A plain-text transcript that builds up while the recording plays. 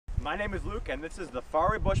My name is Luke, and this is the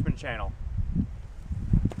Faraway Bushman channel.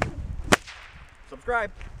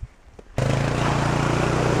 Subscribe. Ladies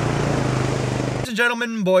and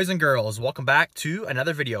gentlemen, boys and girls, welcome back to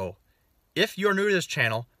another video. If you're new to this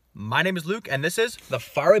channel, my name is Luke, and this is the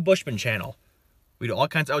Faraway Bushman channel. We do all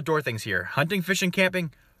kinds of outdoor things here: hunting, fishing,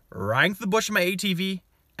 camping, riding through the bush in my ATV,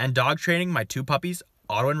 and dog training my two puppies,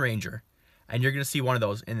 Otto and Ranger. And you're going to see one of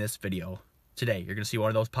those in this video today. You're going to see one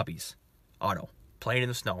of those puppies, Otto, playing in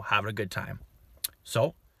the snow, having a good time.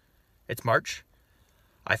 So, it's March.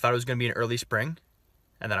 I thought it was going to be an early spring,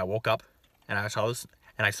 and then I woke up and I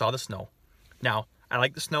saw the snow. Now, I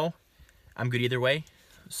like the snow. I'm good either way.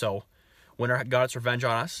 So, winter got its revenge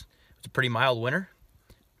on us. It was a pretty mild winter,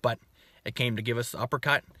 but it came to give us the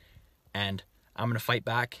uppercut, and I'm going to fight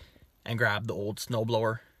back and grab the old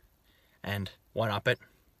snowblower and one-up it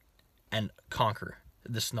and conquer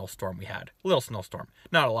the snowstorm we had. A little snowstorm.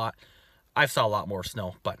 Not a lot. I saw a lot more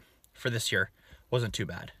snow, but for this year, wasn't too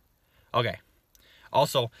bad. Okay.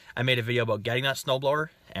 Also, I made a video about getting that snowblower,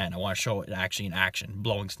 and I want to show it actually in action,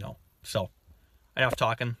 blowing snow. So, enough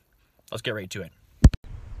talking. Let's get right to it.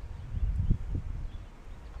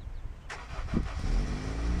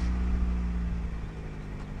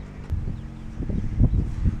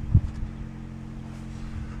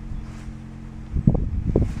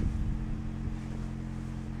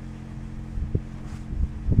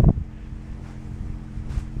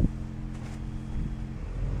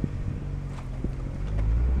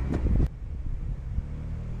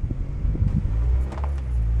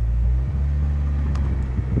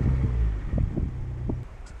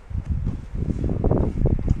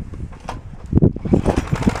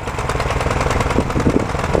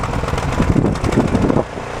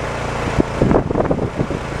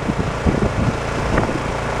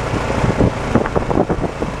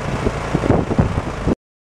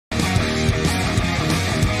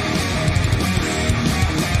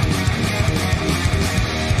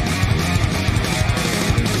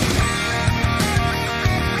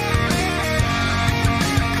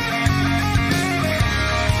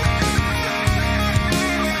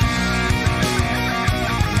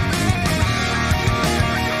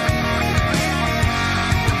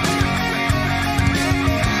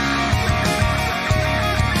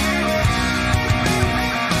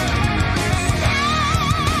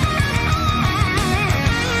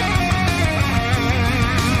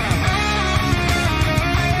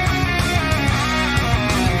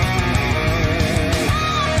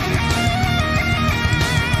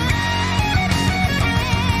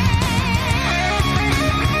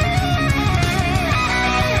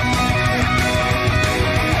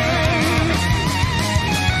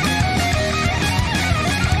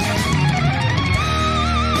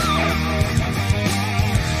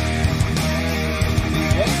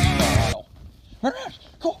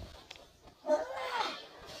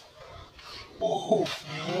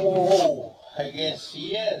 Oh, I guess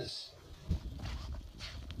he is.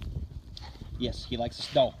 Yes, he likes the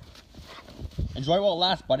snow. Enjoy while it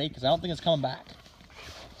lasts, buddy, because I don't think it's coming back.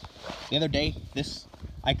 The other day,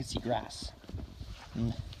 I could see grass.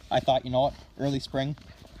 And I thought, you know what, early spring,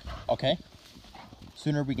 okay,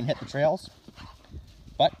 sooner we can hit the trails.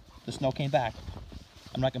 But the snow came back.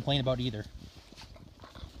 I'm not complaining about it either.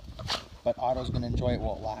 But Otto's going to enjoy it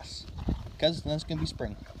while it lasts, because then it's going to be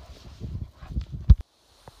spring.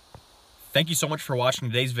 Thank you so much for watching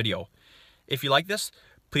today's video. If you like this,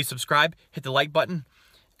 please subscribe, hit the like button,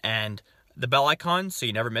 and the bell icon so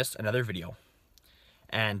you never miss another video.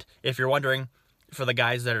 And if you're wondering, for the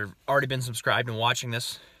guys that have already been subscribed and watching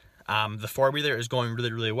this, the four-wheeler is going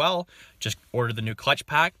really, really well. Just ordered the new clutch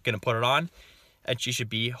pack, gonna put it on, and she should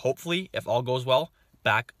be, hopefully, if all goes well,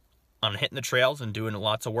 back on hitting the trails and doing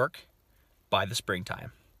lots of work by the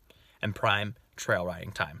springtime and prime trail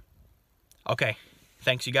riding time. Okay,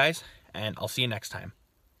 thanks you guys, and I'll see you next time.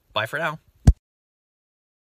 Bye for now.